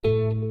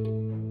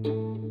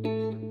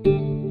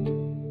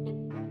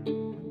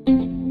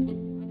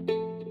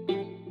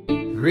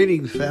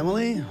Greetings,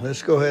 family.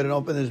 Let's go ahead and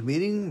open this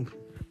meeting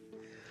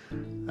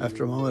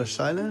after a moment of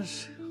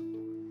silence.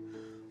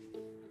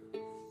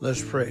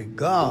 Let's pray.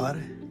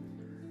 God,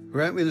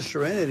 grant me the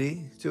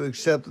serenity to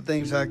accept the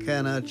things I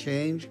cannot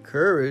change,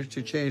 courage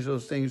to change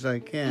those things I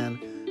can,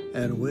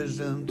 and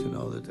wisdom to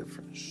know the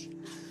difference.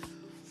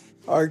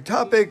 Our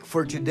topic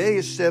for today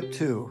is step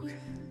 2.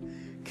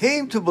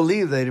 Came to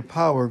believe that a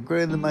power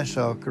greater than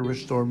myself could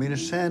restore me to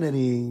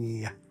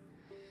sanity.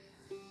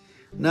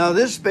 Now,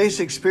 this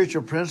basic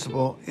spiritual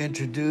principle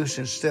introduced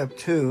in step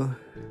 2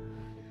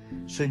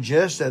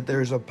 suggests that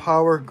there is a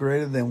power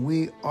greater than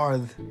we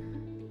are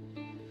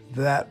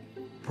that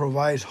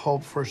provides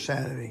hope for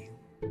sanity.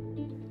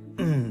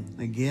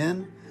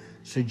 Again,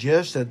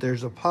 suggests that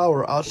there's a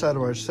power outside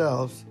of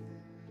ourselves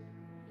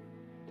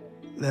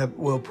that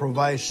will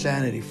provide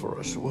sanity for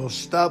us, will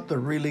stop the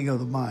reeling of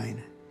the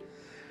mind.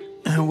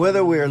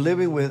 Whether we are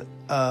living with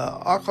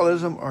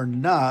alcoholism or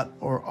not,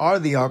 or are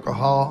the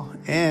alcohol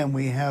and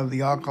we have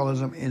the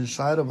alcoholism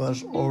inside of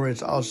us, or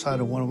it's outside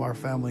of one of our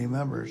family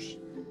members,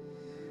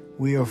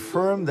 we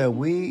affirm that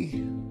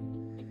we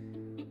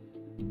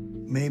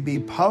may be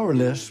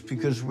powerless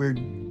because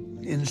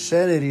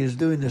insanity is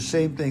doing the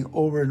same thing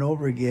over and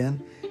over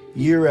again,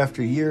 year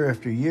after year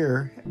after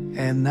year,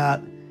 and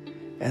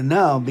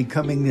now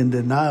becoming in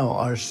denial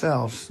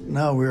ourselves.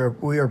 Now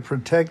we are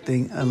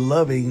protecting and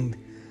loving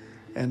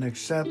and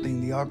accepting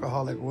the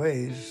alcoholic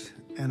ways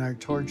and are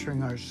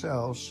torturing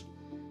ourselves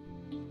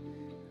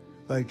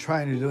by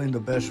trying to doing the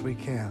best we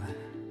can.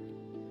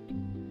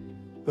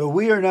 But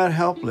we are not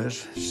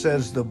helpless,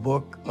 says the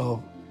book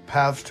of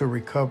Paths to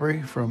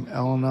Recovery from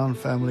Al-Anon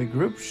Family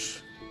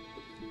Groups.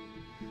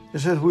 It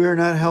says we are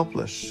not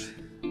helpless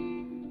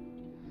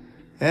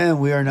and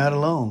we are not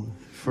alone.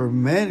 For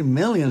many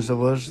millions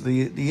of us,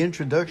 the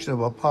introduction of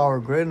a power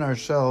greater than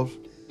ourselves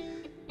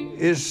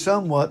is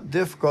somewhat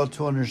difficult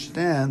to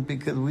understand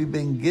because we've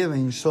been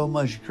given so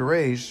much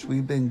grace,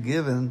 we've been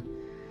given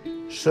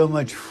so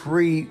much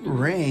free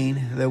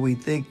reign that we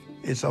think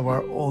it's of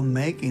our own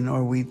making,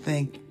 or we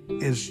think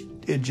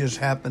it just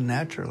happened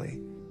naturally.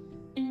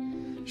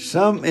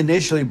 Some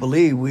initially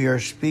believe we are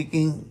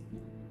speaking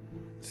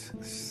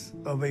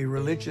of a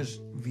religious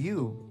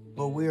view,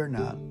 but we are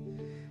not.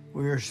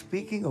 We are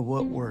speaking of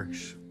what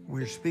works.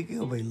 We're speaking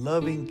of a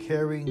loving,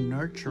 caring,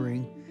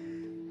 nurturing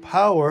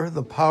power,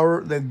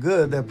 the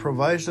good that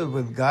provides us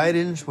with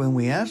guidance when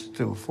we ask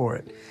for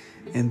it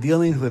in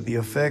dealing with the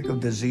effect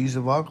of disease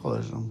of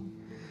alcoholism,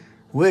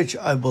 which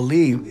I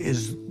believe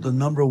is the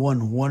number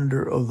one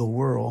wonder of the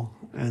world,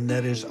 and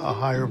that is a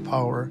higher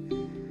power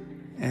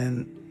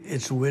and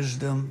its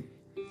wisdom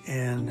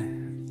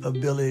and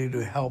ability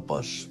to help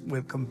us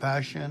with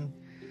compassion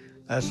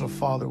as a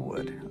father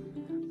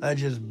would. That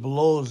just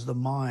blows the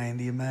mind,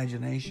 the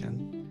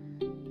imagination.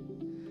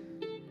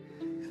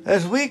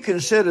 As we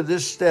consider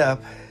this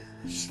step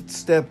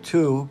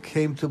 2,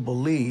 came to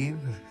believe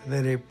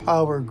that a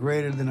power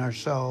greater than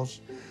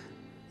ourselves,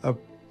 a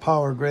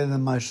power greater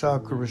than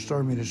myself could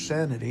restore me to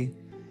sanity.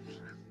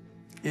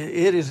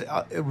 It is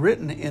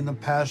written in the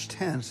past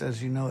tense,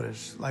 as you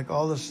notice, like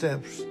all the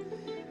steps.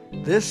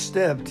 This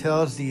step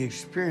tells the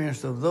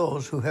experience of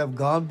those who have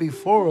gone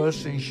before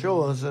us and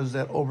shows us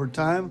that over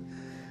time,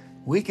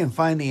 we can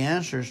find the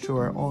answers to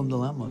our own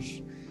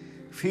dilemmas.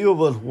 Few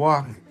of us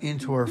walk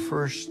into our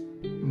first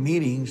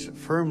meetings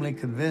firmly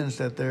convinced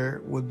that there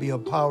would be a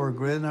power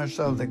greater than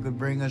ourselves that could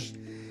bring us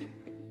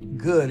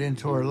good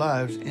into our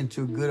lives,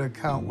 into good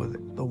account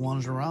with the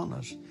ones around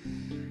us.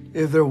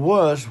 If there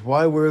was,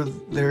 why were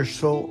they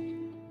so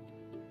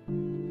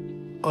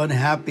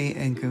unhappy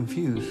and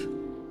confused?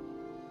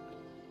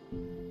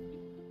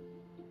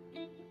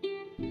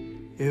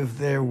 If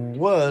there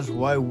was,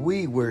 why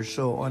we were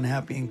so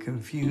unhappy and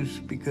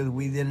confused? Because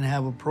we didn't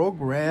have a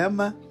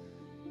program.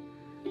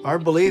 Our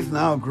belief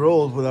now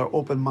grows with our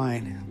open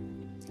mind,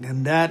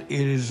 and that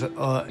is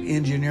an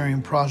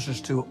engineering process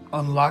to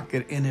unlock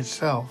it in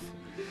itself.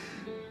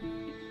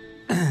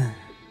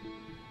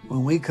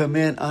 When we come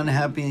in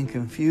unhappy and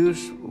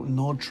confused,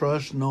 no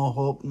trust, no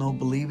hope, no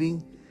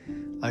believing,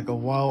 like a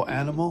wild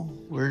animal,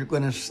 we're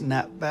going to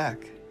snap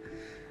back.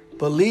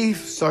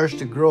 Belief starts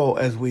to grow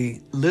as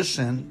we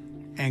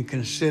listen and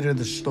consider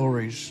the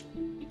stories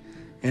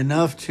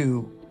enough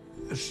to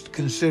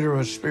consider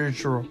a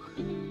spiritual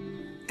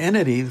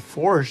entity,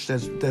 force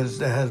that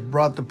has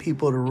brought the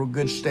people to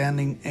good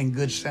standing and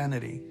good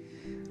sanity.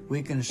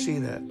 We can see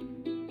that.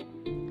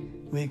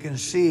 We can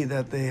see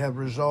that they have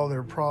resolved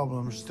their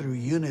problems through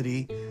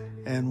unity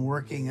and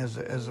working as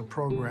a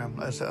program,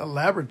 as a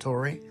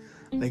laboratory.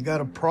 They got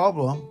a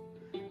problem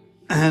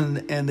and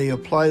they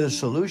apply the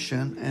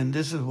solution, and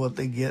this is what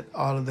they get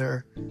out of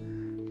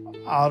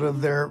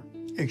their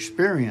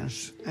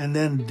experience. And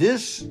then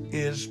this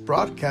is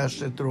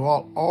broadcasted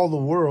throughout all the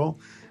world,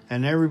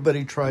 and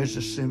everybody tries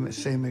the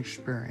same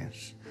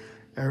experience.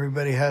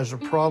 Everybody has a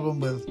problem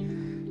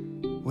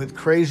with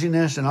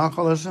craziness and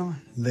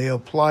alcoholism. They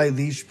apply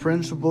these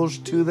principles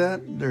to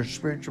that, their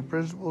spiritual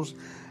principles,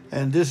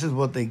 and this is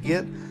what they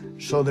get.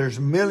 So there's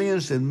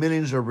millions and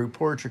millions of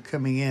reports are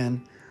coming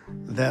in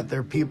that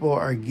their people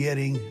are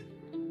getting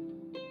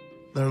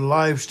their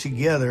lives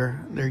together.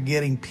 They're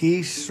getting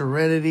peace,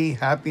 serenity,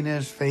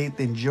 happiness, faith,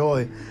 and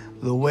joy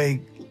the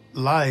way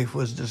life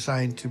was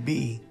designed to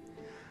be.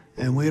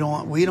 And we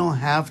don't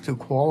have to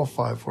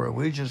qualify for it.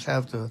 We just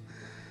have to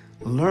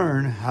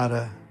learn how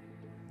to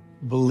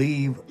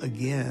believe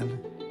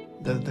again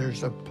that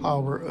there's a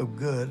power of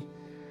good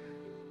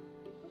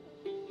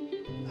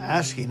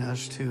asking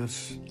us to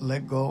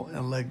let go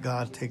and let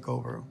God take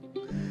over.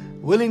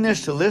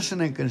 Willingness to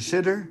listen and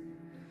consider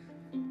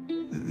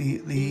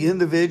the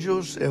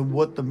individuals and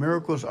what the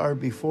miracles are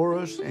before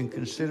us, and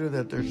consider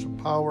that there's a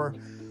power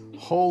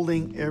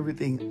holding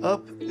everything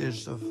up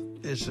is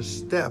a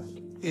step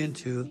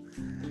into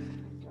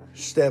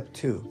step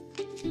 2.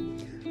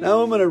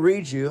 Now I'm going to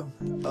read you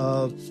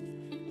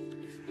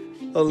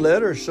a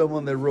letter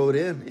someone that wrote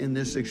in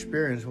this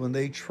experience when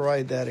they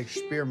tried that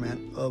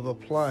experiment of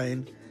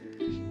applying,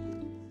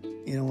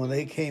 when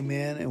they came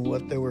in and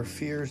what their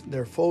fears,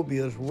 their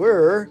phobias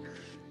were,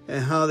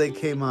 and how they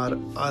came out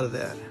of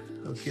that.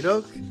 Okie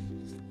doke.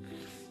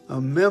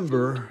 A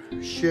member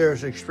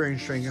shares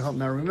experience strength and hope.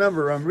 Now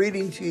remember, I'm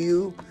reading to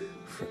you,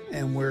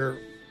 and we're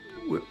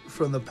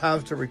from the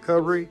Path to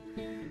Recovery,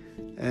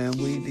 and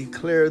we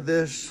declare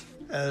this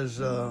as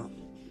a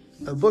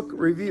book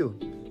review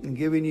and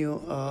giving you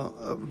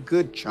a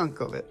good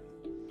chunk of it.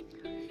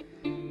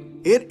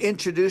 It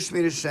introduced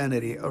me to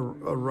sanity, a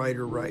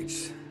writer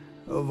writes.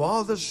 Of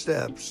all the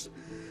steps,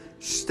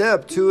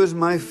 step 2 is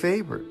my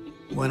favorite.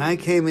 When I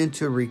came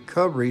into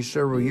recovery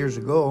several years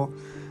ago,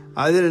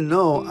 I didn't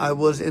know I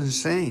was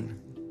insane.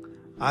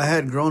 I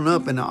had grown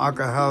up in an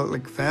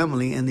alcoholic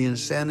family, and the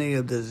insanity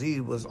of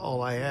disease was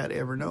all I had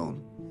ever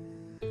known.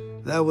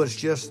 That was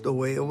just the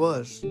way it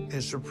was.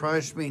 It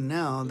surprised me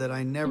now that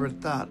I never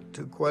thought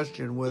to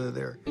question whether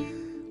there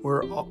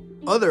were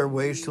other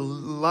ways to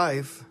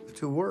life,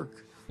 to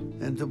work,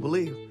 and to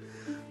believe.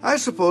 I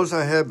suppose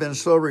I had been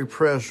so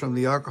repressed from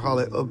the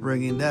alcoholic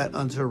upbringing that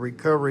until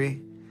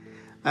recovery,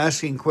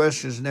 asking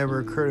questions never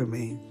occurred to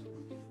me.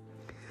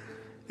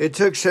 It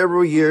took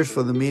several years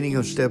for the meaning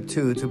of step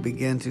 2 to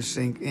begin to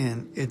sink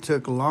in. It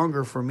took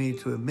longer for me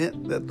to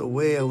admit that the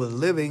way I was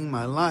living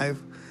my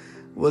life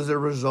was a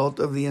result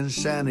of the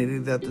insanity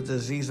that the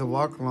disease of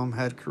alcoholism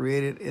had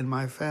created in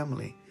my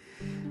family.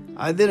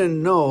 I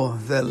didn't know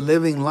that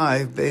living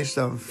life based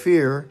on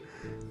fear,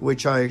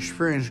 which I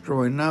experienced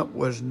growing up,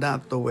 was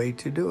not the way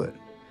to do it.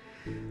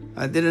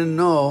 I didn't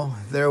know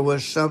there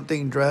was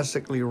something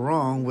drastically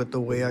wrong with the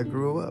way I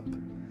grew up.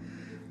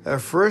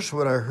 At first,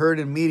 what I heard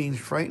in meetings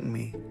frightened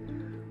me,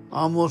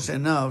 almost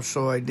enough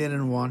so I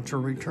didn't want to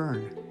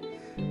return.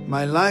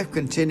 My life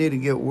continued to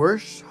get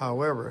worse.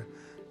 However,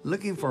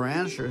 looking for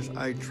answers,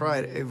 I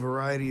tried a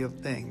variety of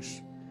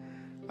things.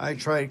 I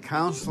tried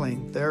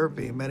counseling,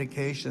 therapy,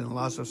 medication, and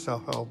lots of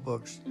self-help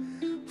books.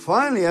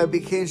 Finally, I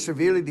became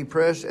severely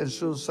depressed and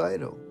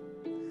suicidal.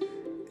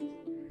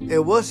 It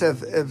was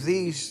as if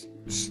these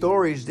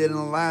stories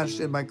didn't last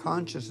in my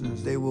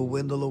consciousness. They will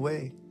dwindle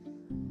away.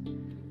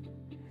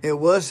 It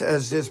was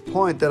at this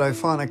point that I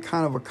found a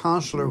kind of a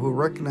counselor who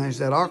recognized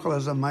that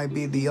alcoholism might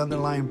be the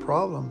underlying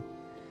problem.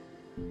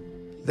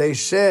 They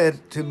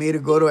said to me to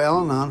go to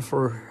Al-Anon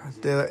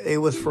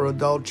it was for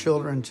adult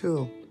children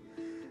too.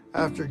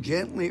 After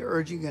gently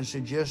urging and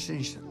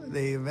suggesting,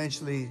 they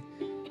eventually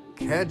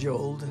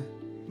cajoled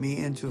me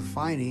into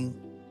finding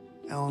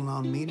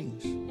Al-Anon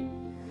meetings.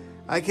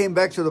 I came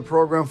back to the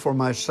program for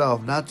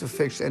myself, not to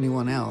fix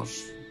anyone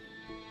else.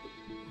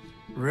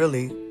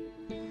 Really,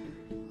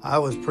 I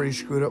was pretty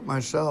screwed up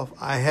myself.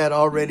 I had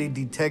already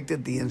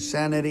detected the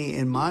insanity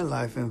in my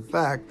life. In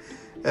fact,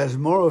 as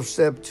more of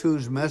step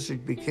 2's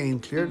message became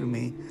clear to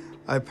me,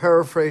 I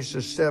paraphrased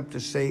the step to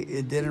say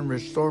it didn't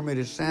restore me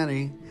to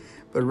sanity,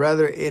 but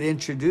rather it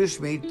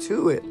introduced me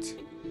to it.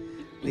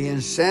 The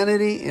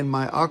insanity in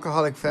my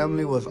alcoholic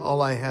family was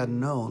all I had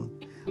known.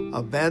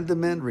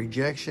 Abandonment,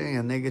 rejection,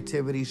 and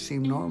negativity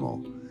seemed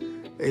normal.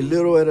 A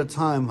little at a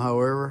time,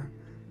 however,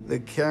 the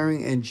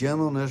caring and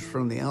gentleness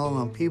from the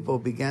Al-Anon people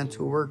began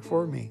to work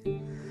for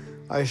me.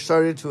 I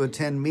started to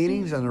attend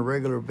meetings on a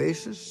regular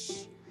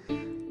basis.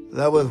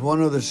 That was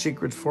one of the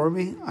secrets for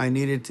me. I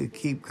needed to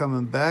keep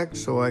coming back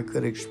so I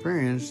could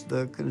experience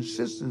the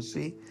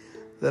consistency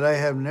that I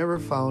have never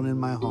found in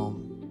my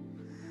home.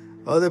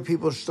 Other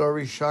people's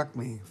stories shocked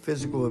me.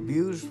 Physical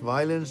abuse,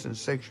 violence, and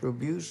sexual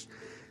abuse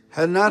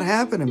had not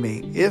happened to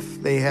me.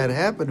 If they had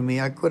happened to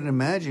me, I couldn't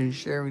imagine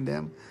sharing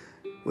them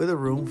with a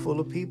room full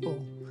of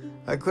people.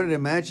 I couldn't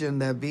imagine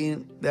that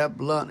being that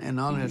blunt and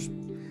honest,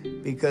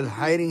 because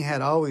hiding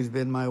had always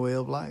been my way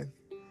of life.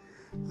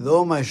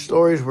 Though my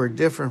stories were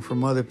different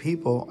from other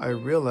people, I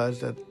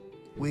realized that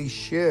we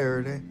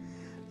shared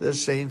the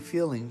same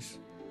feelings.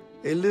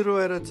 A little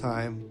at a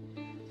time,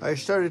 I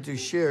started to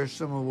share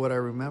some of what I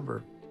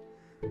remember.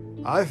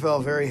 I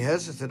felt very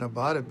hesitant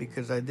about it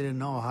because I didn't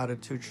know how to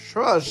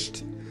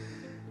trust.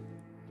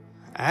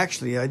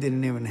 Actually, I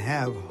didn't even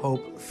have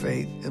hope,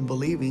 faith, and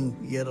believing,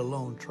 yet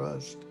alone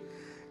trust.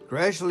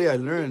 Gradually, I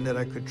learned that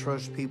I could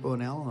trust people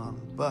in Al-Anon,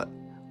 but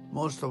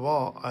most of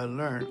all, I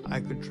learned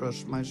I could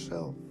trust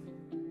myself.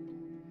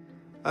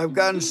 I've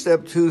gotten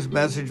step two's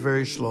message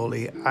very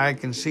slowly. I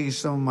can see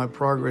some of my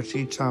progress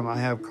each time I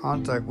have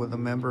contact with a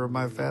member of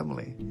my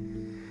family.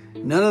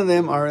 None of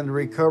them are in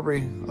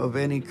recovery of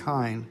any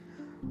kind,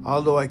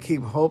 although I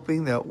keep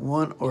hoping that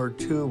one or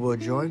two will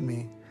join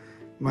me.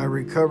 My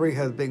recovery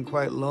has been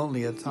quite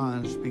lonely at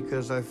times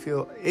because I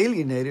feel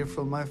alienated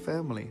from my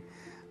family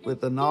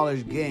with the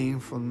knowledge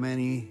gained from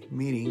many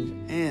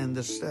meetings and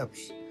the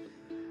steps.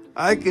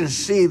 I can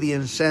see the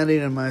insanity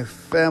in my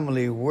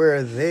family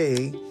where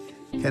they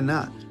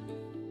cannot.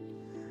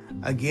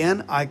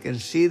 Again, I can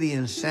see the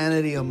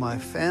insanity of my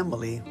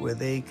family where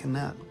they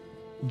cannot.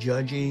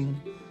 Judging.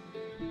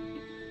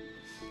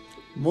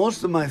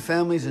 Most of my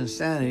family's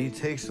insanity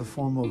takes the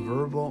form of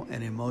verbal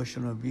and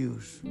emotional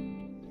abuse.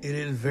 It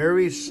is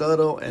very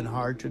subtle and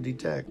hard to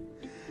detect.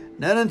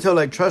 Not until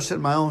I trusted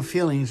my own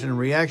feelings and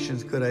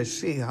reactions could I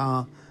see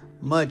how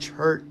much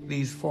hurt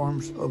these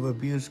forms of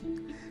abuse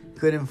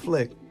could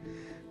inflict.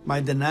 My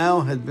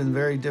denial has been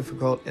very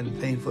difficult and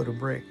painful to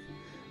break.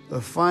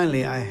 But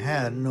finally, I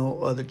had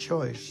no other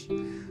choice.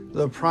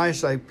 The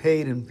price I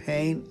paid in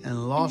pain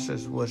and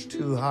losses was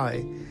too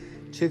high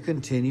to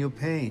continue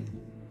paying.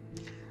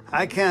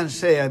 I can't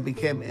say I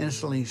became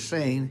instantly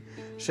sane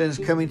since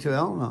coming to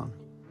Al-Anon.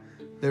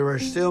 There are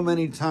still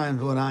many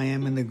times when I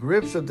am in the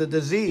grips of the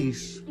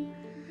disease.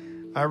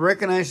 I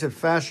recognize it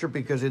faster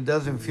because it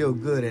doesn't feel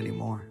good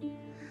anymore.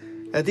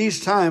 At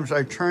these times,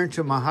 I turn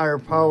to my higher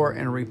power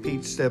and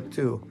repeat step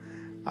 2.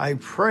 I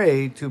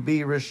pray to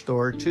be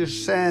restored to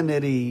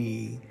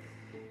sanity.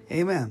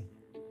 Amen.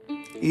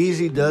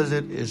 Easy does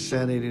it is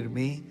sanity to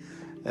me.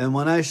 And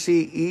when I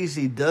see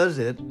easy does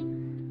it,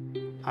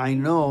 I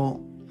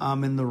know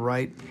I'm in the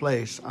right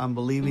place. I'm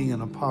believing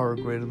in a power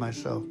greater than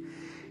myself.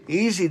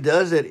 Easy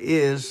does it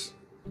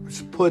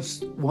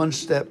puts one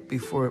step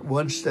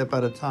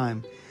at a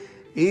time.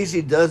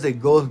 Easy does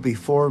it goes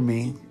before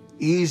me.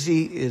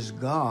 Easy is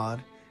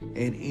God,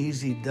 and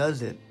easy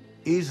does it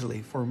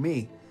easily for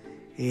me.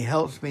 He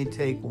helps me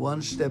take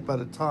one step at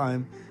a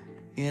time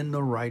in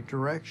the right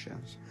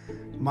directions.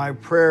 My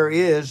prayer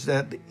is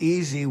that the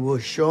easy will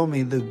show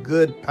me the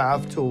good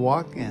path to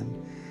walk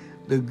in,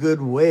 the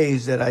good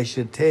ways that I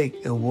should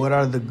take, and what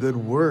are the good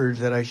words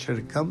that I should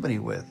accompany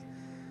with.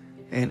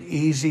 And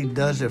easy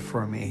does it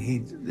for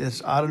me.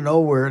 It's out of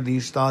nowhere,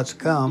 these thoughts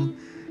come,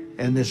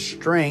 and this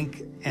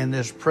strength and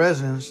this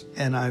presence,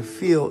 and I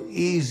feel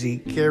easy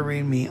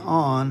carrying me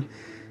on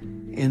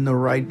in the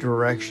right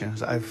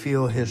directions. I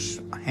feel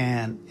his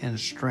hand and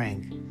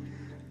strength.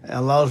 It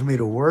allows me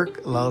to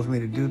work, allows me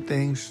to do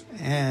things,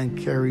 and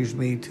carries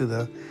me to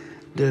the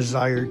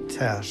desired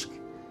task.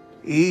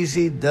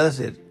 Easy does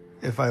it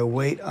if I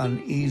wait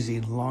on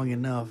easy long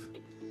enough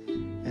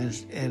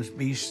and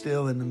be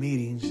still in the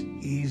meetings.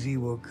 Easy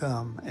will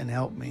come and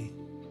help me.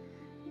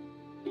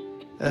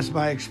 That's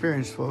my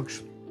experience,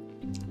 folks.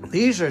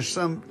 These are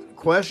some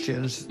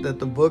questions that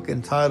the book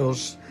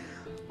entitles,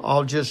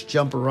 I'll just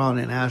jump around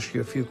and ask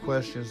you a few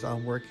questions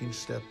on working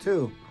step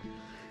 2.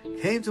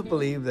 Came to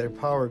believe that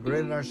power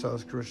greater than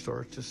ourselves could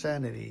restore us to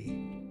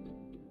sanity.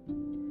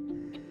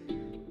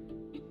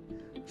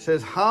 It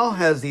says, how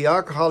has the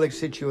alcoholic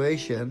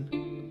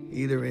situation,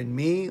 either in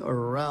me or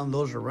around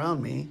those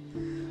around me,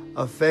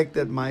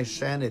 affected my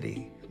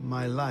sanity,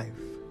 my life?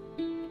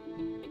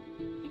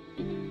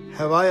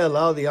 Have I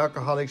allowed the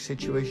alcoholic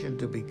situation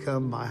to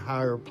become my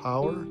higher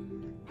power?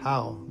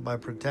 How? By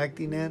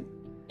protecting it?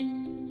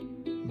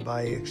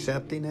 By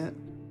accepting it?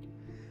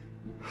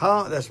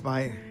 How? That's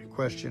my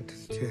question,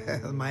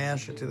 my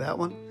answer to that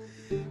one.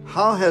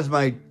 How has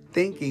my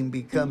thinking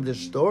become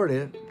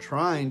distorted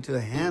trying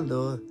to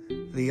handle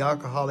the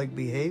alcoholic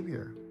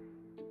behavior?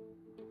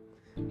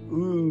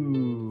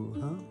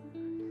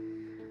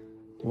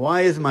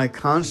 Why is my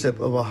concept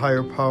of a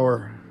higher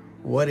power?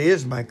 What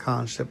is my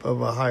concept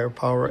of a higher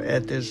power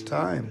at this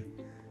time?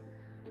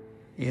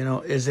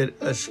 Is it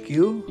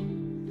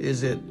askew?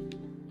 Is it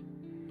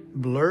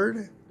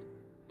blurred?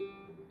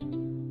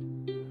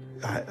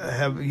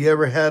 Have you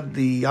ever had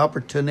the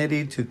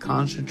opportunity to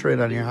concentrate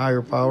on your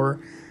higher power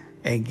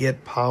and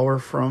get power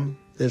from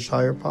this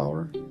higher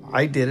power?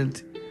 I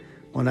didn't.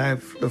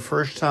 The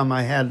first time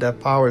I had that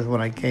power is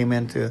when I came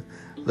into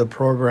the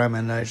program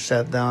and I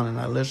sat down and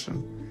I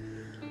listened.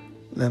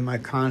 Then my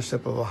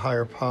concept of a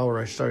higher power,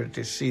 I started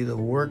to see the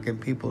work in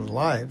people's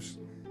lives,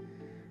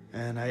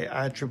 and I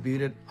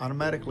attribute it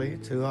automatically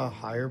to a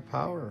higher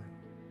power.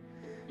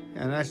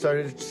 And I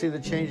started to see the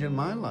change in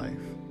my life.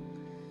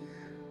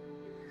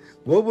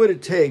 What would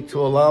it take to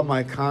allow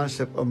my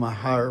concept of my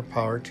higher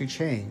power to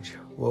change?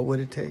 What would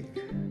it take?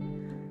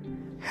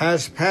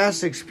 Has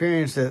past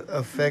experience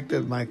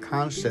affected my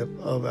concept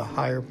of a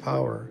higher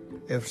power?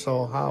 If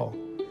so, how?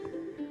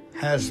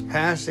 Has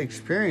past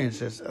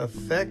experiences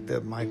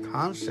affected my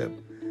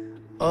concept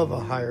of a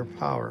higher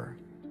power?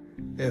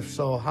 If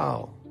so,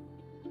 how?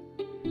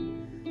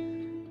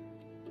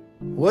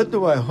 What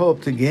do I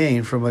hope to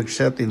gain from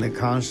accepting the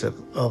concept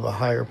of a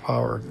higher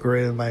power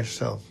greater than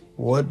myself?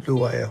 What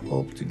do I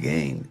hope to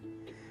gain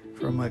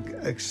from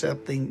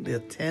accepting the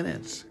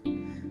tenets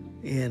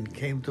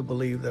came to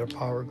believe that a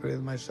power greater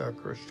than myself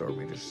could restore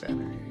me to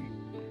sanity.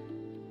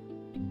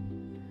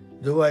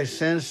 Do I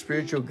sense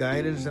spiritual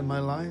guidance in my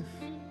life?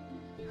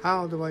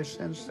 How do I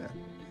sense that?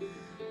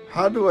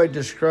 How do I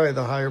describe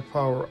the higher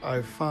power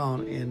I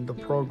found in the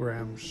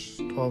programs,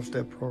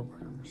 12-step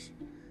programs?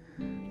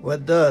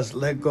 What does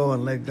let go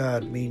and let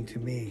God mean to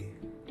me?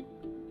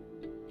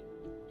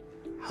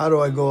 How do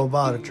I go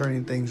about it,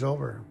 turning things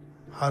over?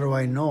 How do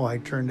I know I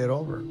turned it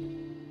over?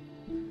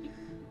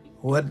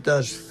 What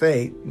does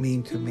fate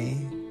mean to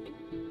me?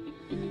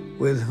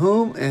 With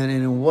whom and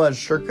in what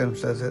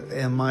circumstances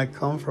am I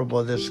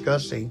comfortable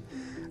discussing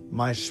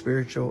my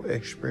spiritual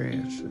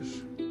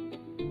experiences?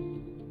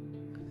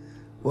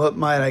 What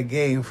might I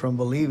gain from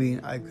believing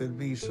I could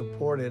be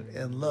supported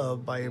and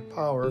loved by a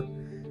power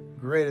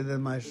greater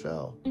than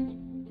myself?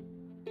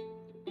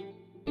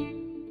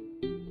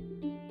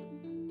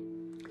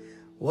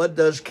 What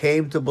does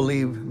came to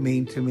believe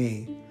mean to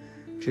me?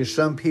 To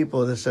some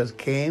people that says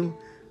came,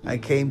 I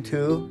came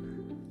to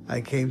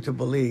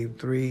believe.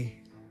 3.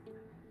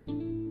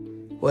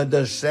 What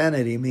does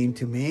sanity mean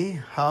to me?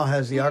 How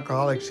has the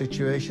alcoholic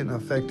situation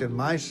affected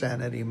my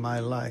sanity, my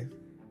life?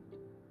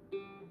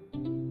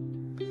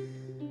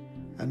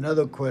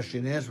 Another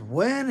question is,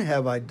 when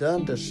have I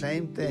done the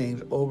same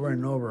things over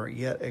and over,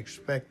 yet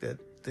expected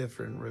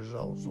different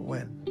results?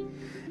 When?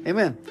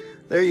 Amen.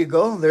 There you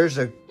go. There's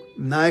a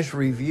nice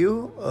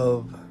review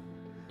of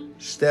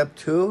step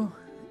 2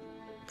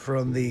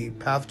 from the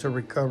Path to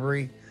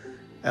Recovery,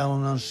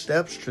 Al-Anon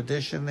Steps,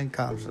 Tradition, and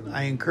Concept.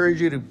 I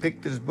encourage you to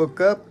pick this book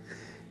up.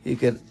 You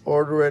can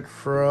order it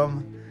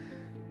from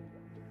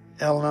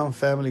Al-Anon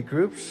family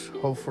groups,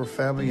 Hope for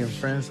Family and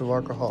Friends of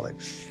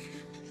Alcoholics.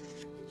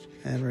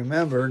 And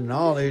remember,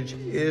 knowledge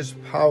is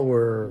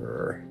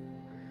power.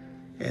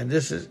 And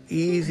this is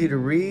easy to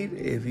read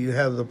if you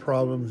have the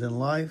problems in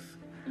life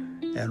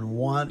and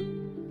want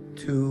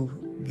to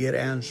get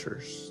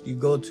answers. You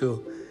go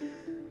to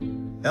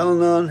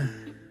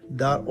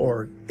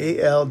alanon.org,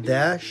 AL-ANON.org.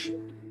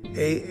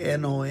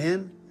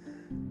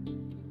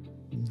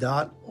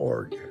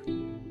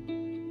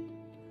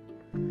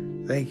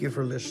 Thank you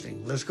for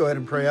listening. Let's go ahead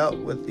and pray out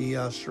with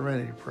the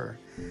Serenity Prayer.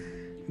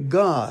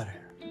 God,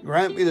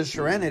 grant me the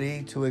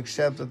serenity to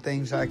accept the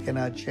things I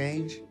cannot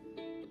change,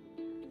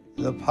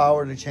 the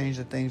power to change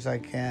the things I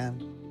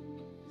can,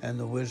 and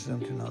the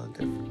wisdom to know the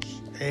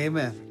difference.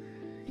 Amen.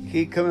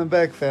 Keep coming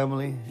back,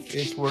 family.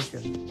 It's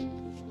working.